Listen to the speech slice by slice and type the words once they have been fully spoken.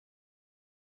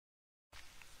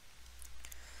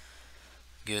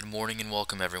Good morning and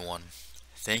welcome everyone.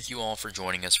 Thank you all for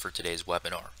joining us for today's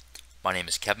webinar. My name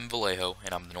is Kevin Vallejo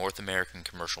and I'm the North American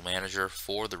Commercial Manager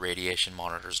for the Radiation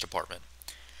Monitors Department.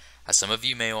 As some of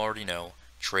you may already know,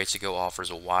 Tracerco offers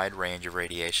a wide range of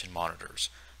radiation monitors.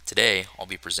 Today, I'll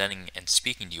be presenting and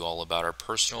speaking to you all about our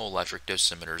personal electric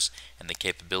dosimeters and the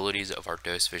capabilities of our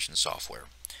DoseVision software.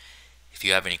 If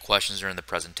you have any questions during the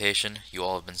presentation, you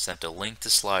all have been sent a link to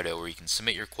Slido where you can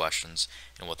submit your questions,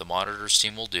 and what the monitors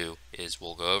team will do is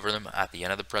we'll go over them at the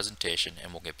end of the presentation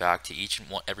and we'll get back to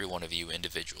every one of you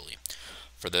individually.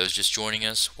 For those just joining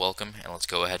us, welcome, and let's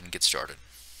go ahead and get started.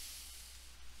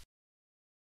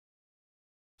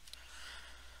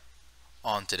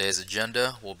 On today's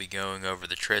agenda, we'll be going over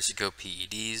the Tracerco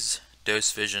PEDs,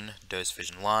 DoseVision,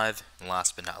 DoseVision Live, and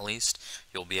last but not least,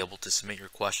 you'll be able to submit your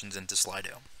questions into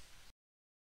Slido.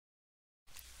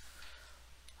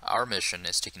 Our mission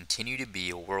is to continue to be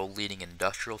a world-leading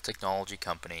industrial technology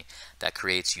company that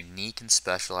creates unique and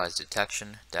specialized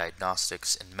detection,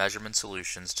 diagnostics, and measurement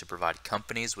solutions to provide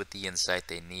companies with the insight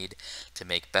they need to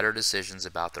make better decisions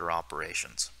about their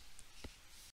operations.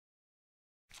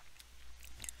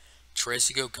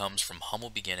 Tracerco comes from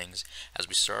humble beginnings as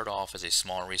we started off as a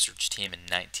small research team in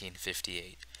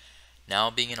 1958. Now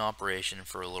being in operation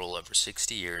for a little over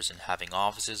 60 years and having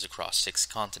offices across 6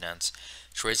 continents,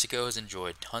 Tracerco has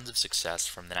enjoyed tons of success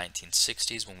from the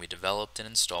 1960s when we developed and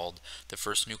installed the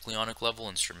first nucleonic level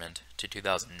instrument to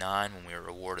 2009 when we were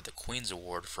awarded the Queen's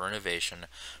Award for Innovation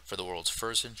for the world's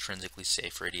first intrinsically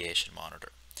safe radiation monitor.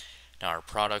 Now our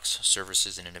products,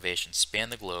 services, and innovations span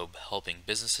the globe, helping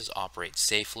businesses operate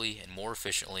safely and more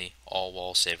efficiently, all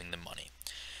while saving them money.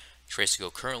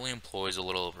 Tracerco currently employs a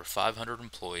little over 500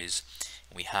 employees,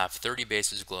 and we have 30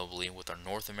 bases globally, with our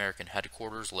North American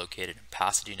headquarters located in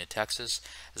Pasadena, Texas,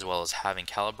 as well as having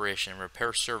calibration and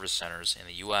repair service centers in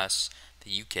the US,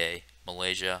 the UK,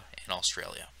 Malaysia, and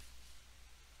Australia.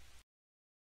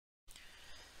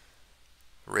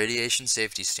 Radiation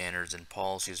safety standards and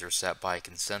policies are set by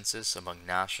consensus among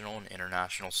national and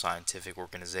international scientific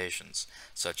organizations,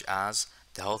 such as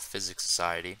the Health Physics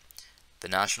Society, the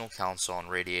National Council on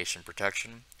Radiation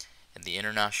Protection, and the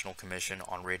International Commission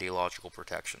on Radiological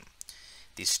Protection.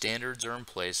 These standards are in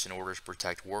place in order to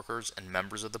protect workers and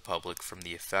members of the public from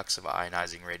the effects of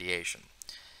ionizing radiation.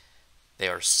 They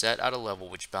are set at a level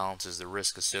which balances the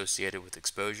risk associated with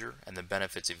exposure and the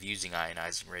benefits of using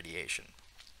ionizing radiation.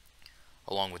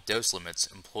 Along with dose limits,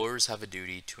 employers have a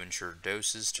duty to ensure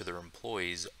doses to their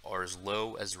employees are as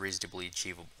low as reasonably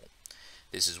achievable.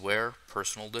 This is where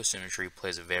personal dosimetry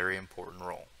plays a very important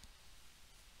role.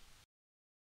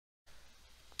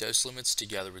 Dose limits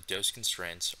together with dose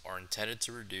constraints are intended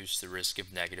to reduce the risk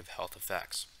of negative health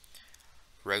effects.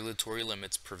 Regulatory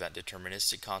limits prevent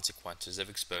deterministic consequences of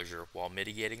exposure while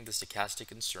mitigating the stochastic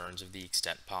concerns of the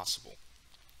extent possible.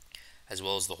 As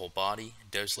well as the whole body,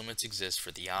 dose limits exist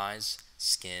for the eyes,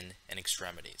 skin, and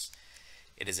extremities.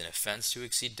 It is an offense to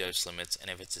exceed dose limits,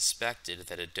 and if it's suspected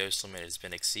that a dose limit has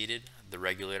been exceeded, the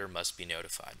regulator must be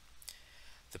notified.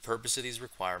 The purpose of these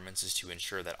requirements is to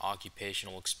ensure that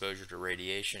occupational exposure to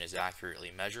radiation is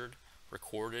accurately measured,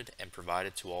 recorded, and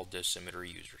provided to all dosimeter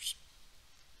users.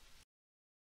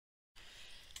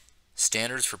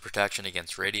 Standards for protection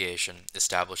against radiation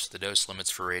establish the dose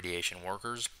limits for radiation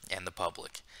workers and the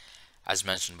public. As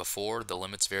mentioned before, the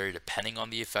limits vary depending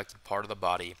on the affected part of the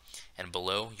body, and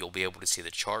below you'll be able to see the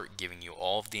chart giving you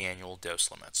all of the annual dose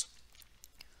limits.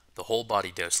 The whole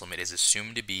body dose limit is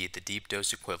assumed to be the deep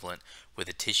dose equivalent with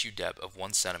a tissue depth of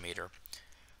 1 centimeter.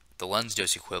 The lens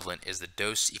dose equivalent is the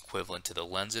dose equivalent to the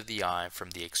lens of the eye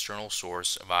from the external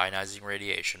source of ionizing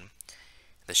radiation.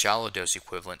 The shallow dose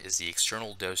equivalent is the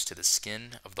external dose to the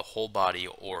skin of the whole body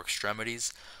or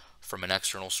extremities from an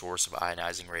external source of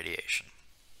ionizing radiation.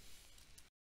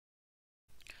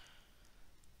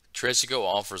 Tracerco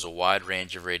offers a wide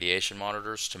range of radiation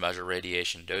monitors to measure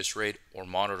radiation dose rate or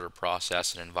monitor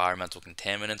process and environmental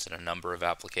contaminants in a number of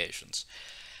applications.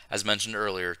 As mentioned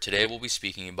earlier, today we'll be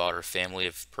speaking about our family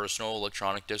of personal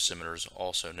electronic dosimeters,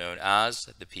 also known as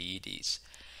the PEDs.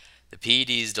 The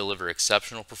PEDs deliver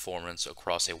exceptional performance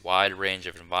across a wide range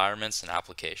of environments and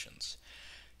applications.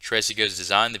 Tracerco has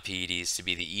designed the PEDs to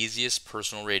be the easiest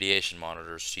personal radiation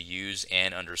monitors to use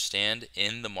and understand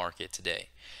in the market today.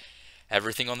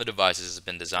 Everything on the devices has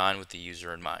been designed with the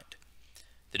user in mind.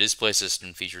 The display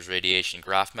system features radiation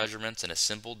graph measurements and a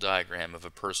simple diagram of a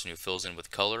person who fills in with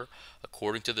color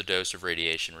according to the dose of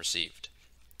radiation received.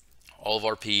 All of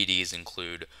our PEDs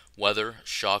include weather,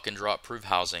 shock and drop proof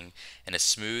housing, and a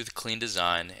smooth, clean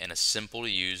design and a simple to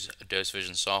use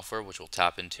DoseVision software, which we'll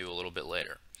tap into a little bit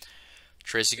later.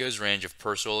 Tracerco's range of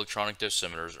personal electronic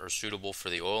dosimeters are suitable for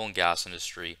the oil and gas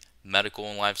industry, medical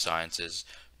and life sciences,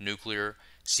 nuclear,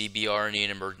 CBRNE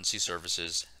and emergency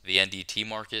services, the NDT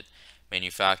market,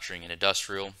 manufacturing and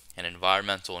industrial, and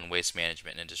environmental and waste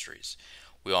management industries.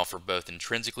 We offer both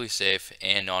intrinsically safe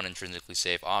and non-intrinsically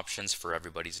safe options for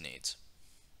everybody's needs.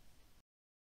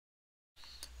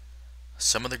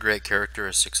 Some of the great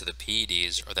characteristics of the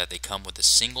PEDs are that they come with a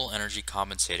single energy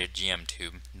compensated GM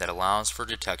tube that allows for a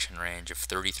detection range of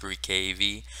 33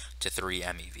 keV to 3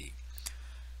 MeV.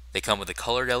 They come with a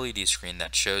colored LED screen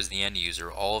that shows the end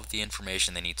user all of the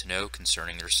information they need to know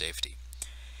concerning their safety.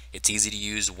 Its easy to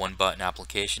use one-button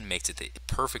application makes it the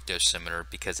perfect dosimeter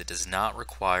because it does not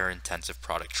require intensive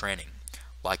product training.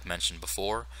 Like mentioned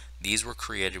before, these were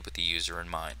created with the user in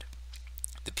mind.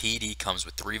 The PED comes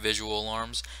with 3 visual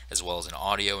alarms as well as an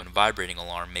audio and vibrating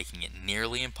alarm, making it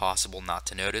nearly impossible not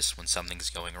to notice when something's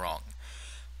going wrong.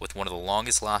 With one of the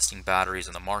longest lasting batteries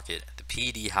on the market, the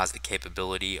PED has the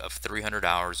capability of 300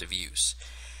 hours of use.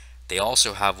 They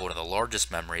also have one of the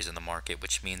largest memories in the market,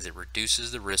 which means it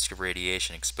reduces the risk of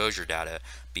radiation exposure data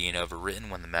being overwritten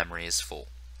when the memory is full.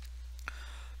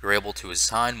 You're able to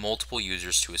assign multiple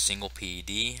users to a single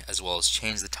PED as well as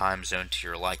change the time zone to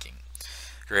your liking.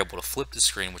 You're able to flip the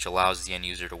screen, which allows the end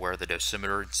user to wear the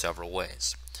dosimeter in several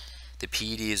ways. The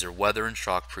PEDs are weather and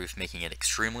shockproof, making it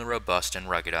extremely robust and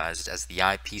ruggedized, as the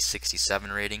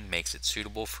IP67 rating makes it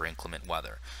suitable for inclement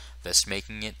weather, thus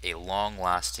making it a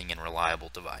long-lasting and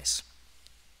reliable device.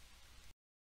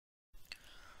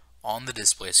 On the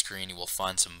display screen, you will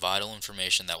find some vital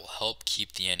information that will help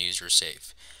keep the end user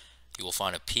safe. You will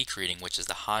find a peak reading, which is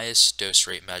the highest dose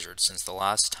rate measured since the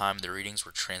last time the readings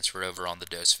were transferred over on the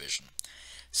DoseVision.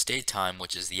 State time,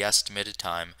 which is the estimated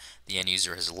time the end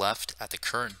user has left at the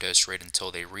current dose rate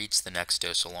until they reach the next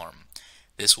dose alarm.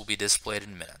 This will be displayed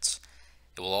in minutes.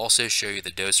 It will also show you the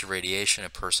dose of radiation a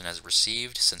person has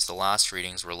received since the last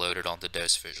readings were loaded onto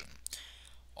DoseVision.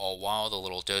 All while the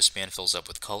little dose band fills up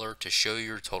with color to show you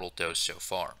your total dose so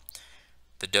far.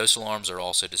 The dose alarms are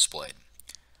also displayed.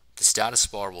 The status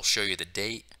bar will show you the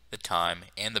date, the time,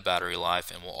 and the battery life,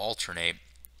 and will alternate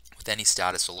with any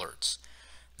status alerts.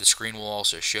 The screen will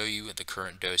also show you the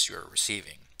current dose you are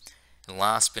receiving. And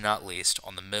last but not least,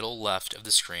 on the middle left of the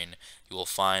screen, you will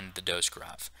find the dose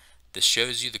graph. This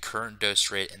shows you the current dose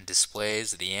rate and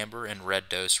displays the amber and red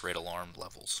dose rate alarm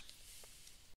levels.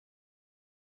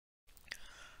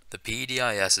 The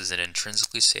PEDIS is an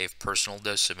intrinsically safe personal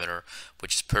dosimeter,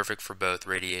 which is perfect for both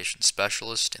radiation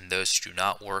specialists and those who do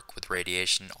not work with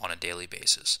radiation on a daily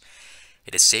basis.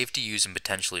 It is safe to use in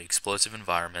potentially explosive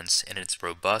environments, and it's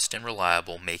robust and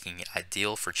reliable, making it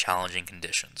ideal for challenging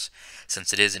conditions.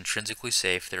 Since it is intrinsically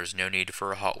safe, there is no need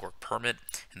for a hot work permit,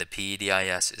 and the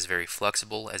PEDIS is very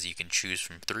flexible, as you can choose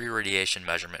from 3 radiation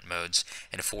measurement modes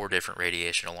and 4 different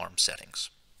radiation alarm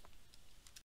settings.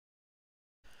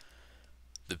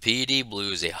 The Ped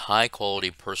Blue is a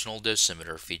high-quality personal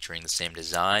dosimeter featuring the same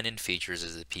design and features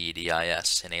as the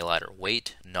PEDIS in a lighter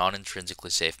weight, non-intrinsically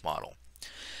safe model.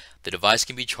 The device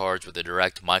can be charged with a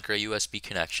direct micro USB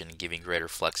connection, giving greater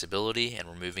flexibility and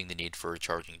removing the need for a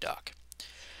charging dock.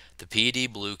 The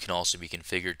Ped Blue can also be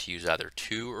configured to use either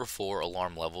 2 or 4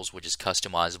 alarm levels, which is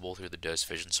customizable through the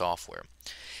DoseVision software.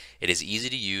 It is easy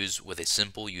to use with a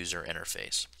simple user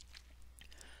interface.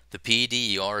 The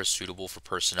PEDER is suitable for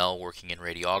personnel working in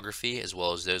radiography as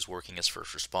well as those working as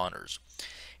first responders.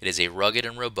 It is a rugged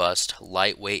and robust,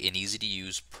 lightweight, and easy to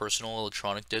use personal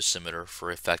electronic dosimeter for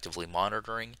effectively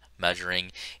monitoring,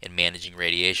 measuring, and managing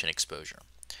radiation exposure.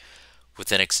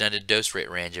 With an extended dose rate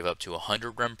range of up to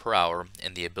 100 rem per hour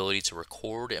and the ability to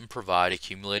record and provide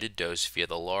accumulated dose via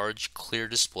the large, clear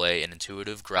display and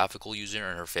intuitive graphical user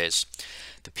interface,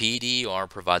 the PEDER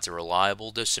provides a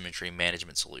reliable dosimetry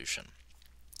management solution.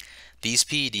 These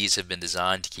PEDs have been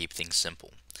designed to keep things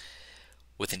simple.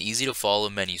 With an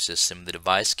easy-to-follow menu system, the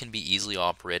device can be easily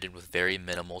operated with very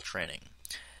minimal training.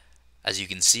 As you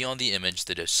can see on the image,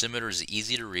 the dosimeter is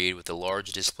easy to read with a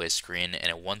large display screen,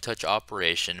 and a one-touch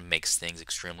operation makes things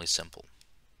extremely simple.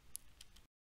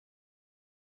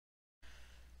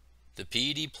 The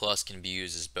PED Plus can be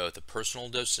used as both a personal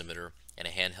dosimeter and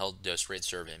a handheld dose rate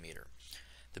survey meter.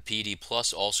 The PED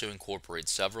Plus also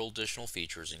incorporates several additional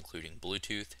features including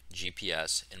Bluetooth,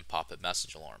 GPS, and pop-up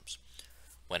message alarms.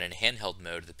 When in handheld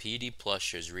mode, the PED Plus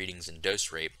shows readings in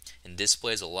dose rate and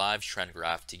displays a live trend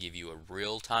graph to give you a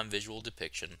real-time visual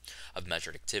depiction of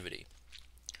measured activity.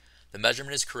 The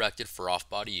measurement is corrected for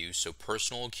off-body use, so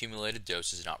personal accumulated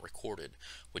dose is not recorded,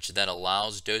 which then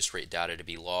allows dose rate data to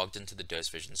be logged into the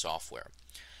DoseVision software.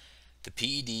 The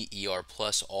PEDER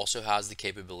Plus also has the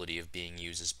capability of being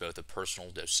used as both a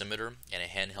personal dosimeter and a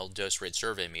handheld dose rate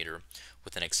survey meter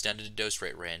with an extended dose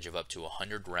rate range of up to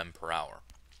 100 rem per hour.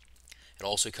 It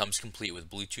also comes complete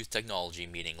with Bluetooth technology,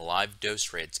 meaning live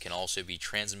dose rates can also be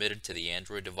transmitted to the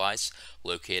Android device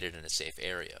located in a safe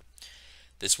area.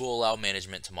 This will allow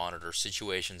management to monitor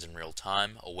situations in real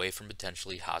time away from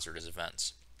potentially hazardous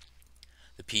events.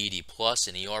 The PED Plus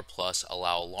and ER Plus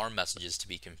allow alarm messages to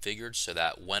be configured so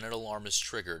that when an alarm is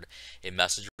triggered, a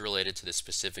message related to the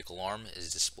specific alarm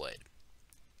is displayed.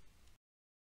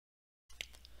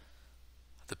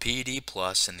 The PED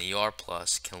Plus and the ER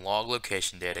Plus can log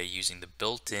location data using the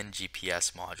built-in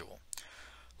GPS module.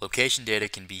 Location data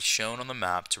can be shown on the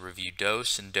map to review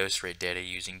dose and dose rate data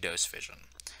using DoseVision.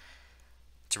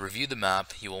 To review the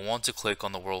map, you will want to click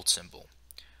on the world symbol.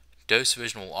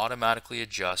 DoseVision will automatically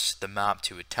adjust the map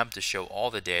to attempt to show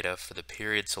all the data for the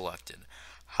period selected.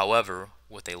 However,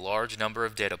 with a large number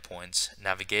of data points,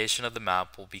 navigation of the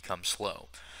map will become slow.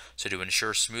 So to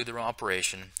ensure smoother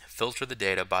operation, filter the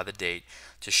data by the date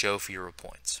to show fewer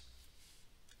points.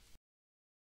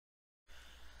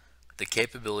 The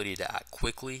capability to act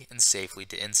quickly and safely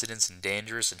to incidents in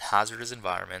dangerous and hazardous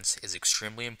environments is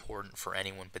extremely important for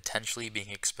anyone potentially being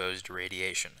exposed to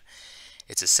radiation.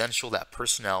 It's essential that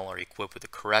personnel are equipped with the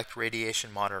correct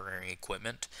radiation monitoring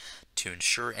equipment to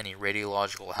ensure any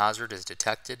radiological hazard is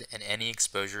detected and any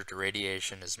exposure to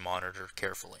radiation is monitored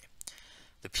carefully.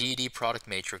 The PED product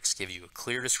matrix gives you a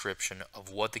clear description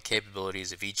of what the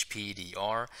capabilities of each PED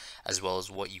are, as well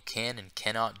as what you can and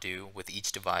cannot do with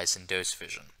each device in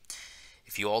DoseVision.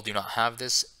 If you all do not have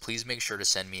this, please make sure to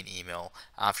send me an email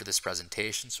after this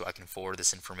presentation so I can forward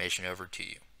this information over to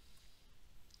you.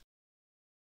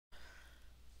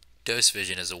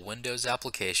 DoseVision is a Windows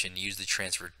application used to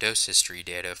transfer dose history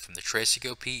data from the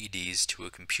Tracerco PEDs to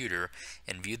a computer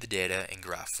and view the data in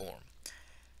graph form.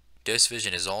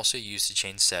 DoseVision is also used to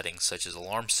change settings such as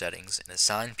alarm settings and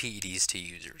assign PEDs to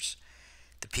users.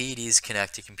 The PEDs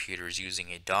connect to computers using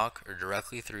a dock or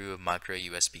directly through a micro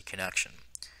USB connection.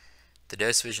 The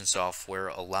DoseVision software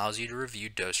allows you to review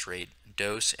dose rate,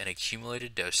 dose, and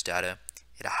accumulated dose data.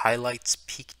 It highlights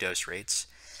peak dose rates.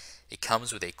 It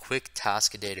comes with a quick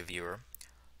task data viewer.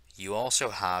 You also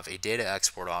have a data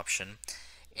export option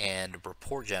and a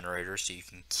report generator so you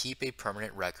can keep a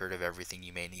permanent record of everything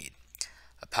you may need.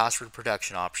 A password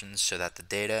protection option so that the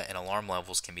data and alarm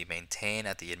levels can be maintained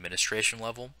at the administration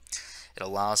level. It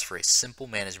allows for a simple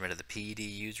management of the PED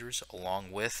users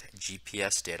along with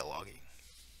GPS data logging.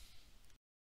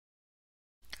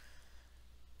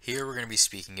 Here we're going to be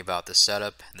speaking about the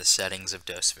setup and the settings of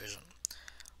DoseVision.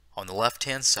 On the left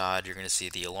hand side you're going to see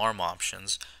the alarm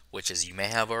options, which, as you may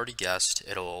have already guessed,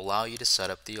 it'll allow you to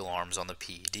set up the alarms on the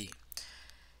PED.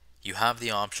 You have the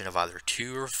option of either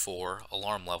 2 or 4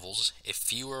 alarm levels. If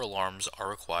fewer alarms are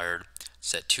required,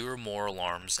 set 2 or more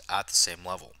alarms at the same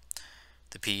level.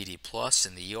 The PED Plus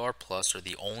and the ER Plus are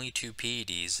the only 2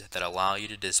 PEDs that allow you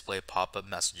to display pop-up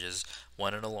messages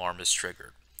when an alarm is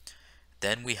triggered.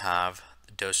 Then we have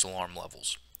the dose alarm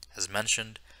levels. As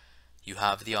mentioned, you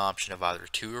have the option of either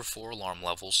 2 or 4 alarm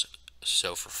levels.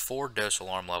 So for 4 dose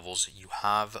alarm levels, you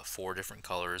have 4 different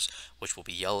colors, which will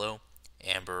be yellow,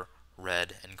 amber,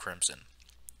 red, and crimson.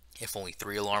 If only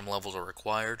 3 alarm levels are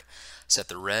required, set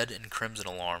the red and crimson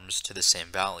alarms to the same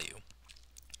value.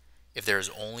 If there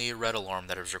is only a red alarm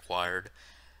that is required,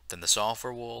 then the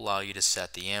software will allow you to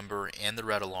set the amber and the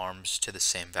red alarms to the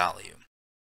same value.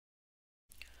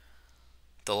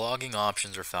 The logging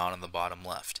options are found on the bottom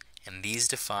left, and these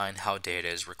define how data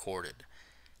is recorded.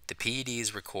 The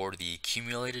PEDs record the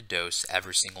accumulated dose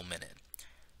every single minute.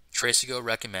 Tracerco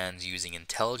recommends using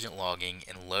intelligent logging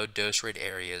in low dose rate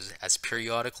areas, as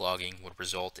periodic logging would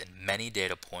result in many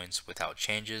data points without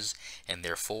changes and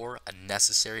therefore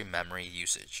unnecessary memory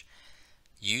usage.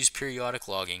 Use periodic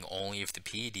logging only if the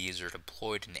PEDs are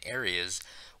deployed in areas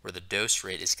where the dose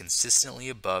rate is consistently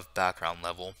above background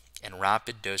level and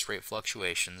rapid dose rate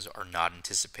fluctuations are not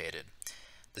anticipated.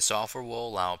 The software will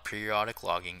allow periodic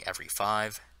logging every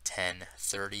 5, 10,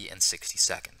 30, and 60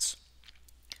 seconds.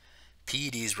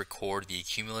 PEDs record the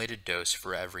accumulated dose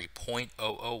for every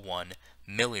 0.001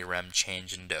 millirem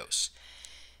change in dose.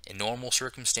 In normal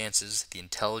circumstances, the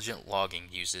intelligent logging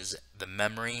uses the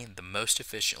memory the most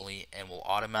efficiently and will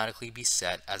automatically be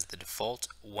set as the default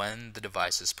when the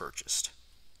device is purchased.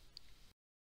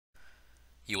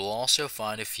 You will also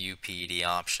find a few PED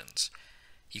options.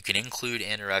 You can include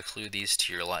and or exclude these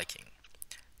to your liking.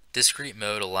 Discrete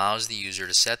mode allows the user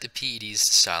to set the PEDs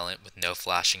to silent with no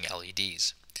flashing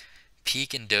LEDs.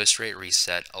 Peak and dose rate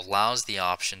reset allows the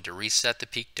option to reset the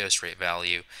peak dose rate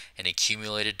value and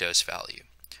accumulated dose value.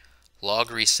 Log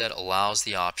reset allows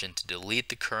the option to delete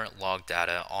the current log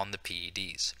data on the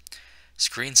PEDs.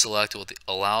 Screen select will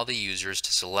allow the users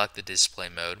to select the display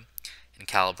mode, and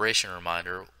calibration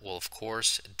reminder will of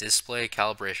course display a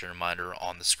calibration reminder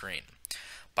on the screen.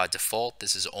 By default,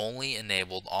 this is only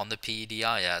enabled on the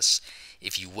PEDIS.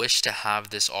 If you wish to have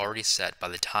this already set by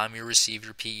the time you receive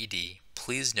your PED,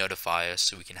 please notify us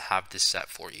so we can have this set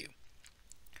for you.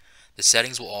 The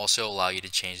settings will also allow you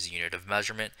to change the unit of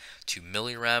measurement to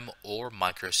millirem or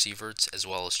microsieverts, as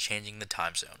well as changing the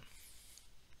time zone.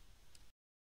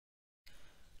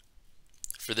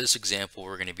 For this example,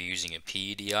 we're going to be using a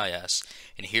PEDIS,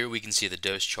 and here we can see the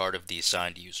dose chart of the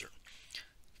assigned user.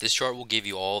 This chart will give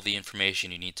you all the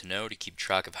information you need to know to keep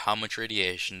track of how much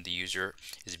radiation the user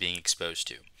is being exposed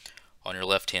to. On your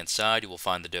left-hand side, you will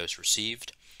find the dose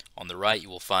received. On the right, you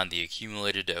will find the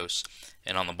accumulated dose,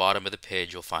 and on the bottom of the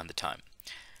page, you'll find the time.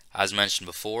 As mentioned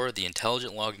before, the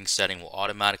intelligent logging setting will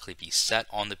automatically be set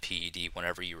on the PED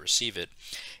whenever you receive it,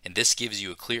 and this gives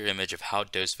you a clear image of how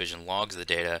DoseVision logs the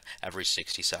data every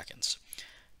 60 seconds.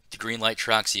 The green light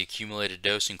tracks the accumulated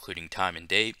dose including time and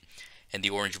date, and the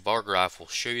orange bar graph will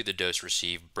show you the dose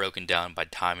received broken down by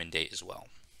time and date as well.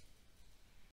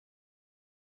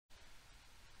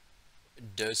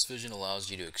 DoseVision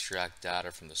allows you to extract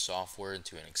data from the software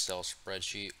into an Excel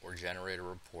spreadsheet or generate a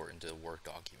report into a Word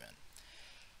document.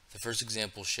 The first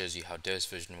example shows you how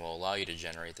DoseVision will allow you to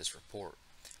generate this report.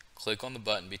 Click on the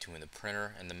button between the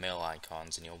printer and the mail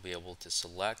icons and you'll be able to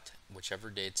select whichever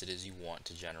dates it is you want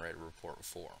to generate a report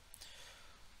for.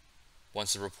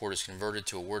 Once the report is converted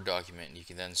to a Word document, you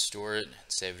can then store it and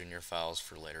save it in your files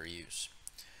for later use.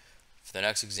 For the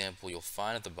next example, you'll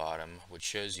find at the bottom which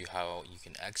shows you how you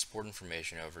can export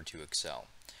information over to Excel.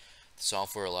 The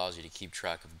software allows you to keep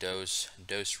track of dose,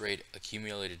 dose rate,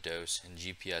 accumulated dose, and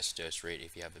GPS dose rate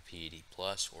if you have a PED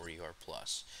Plus or ER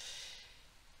Plus.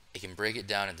 It can break it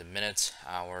down into minutes,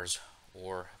 hours,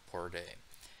 or per day,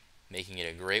 making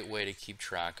it a great way to keep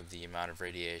track of the amount of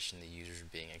radiation the users are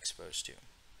being exposed to.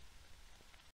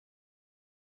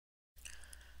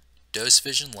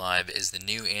 DoseVision Live is the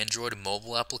new Android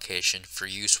mobile application for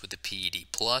use with the PED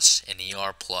Plus and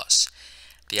ER Plus.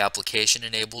 The application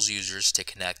enables users to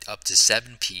connect up to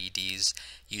 7 PEDs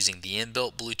using the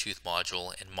inbuilt Bluetooth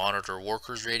module and monitor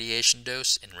workers' radiation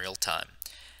dose in real time.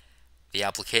 The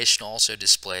application also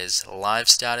displays live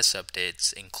status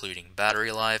updates including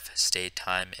battery life, state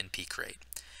time, and peak rate.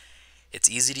 It's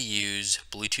easy to use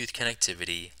Bluetooth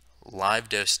connectivity, live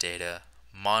dose data,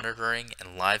 monitoring,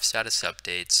 and live status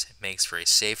updates makes for a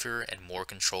safer and more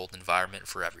controlled environment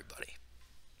for everybody.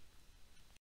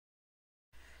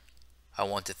 I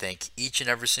want to thank each and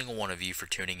every single one of you for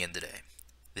tuning in today.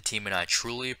 The team and I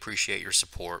truly appreciate your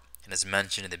support, and as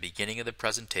mentioned in the beginning of the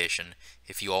presentation,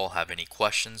 if you all have any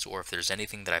questions or if there's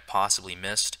anything that I possibly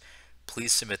missed,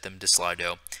 please submit them to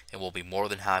Slido and we'll be more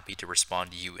than happy to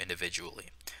respond to you individually.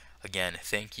 Again,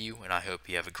 thank you, and I hope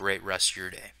you have a great rest of your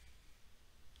day.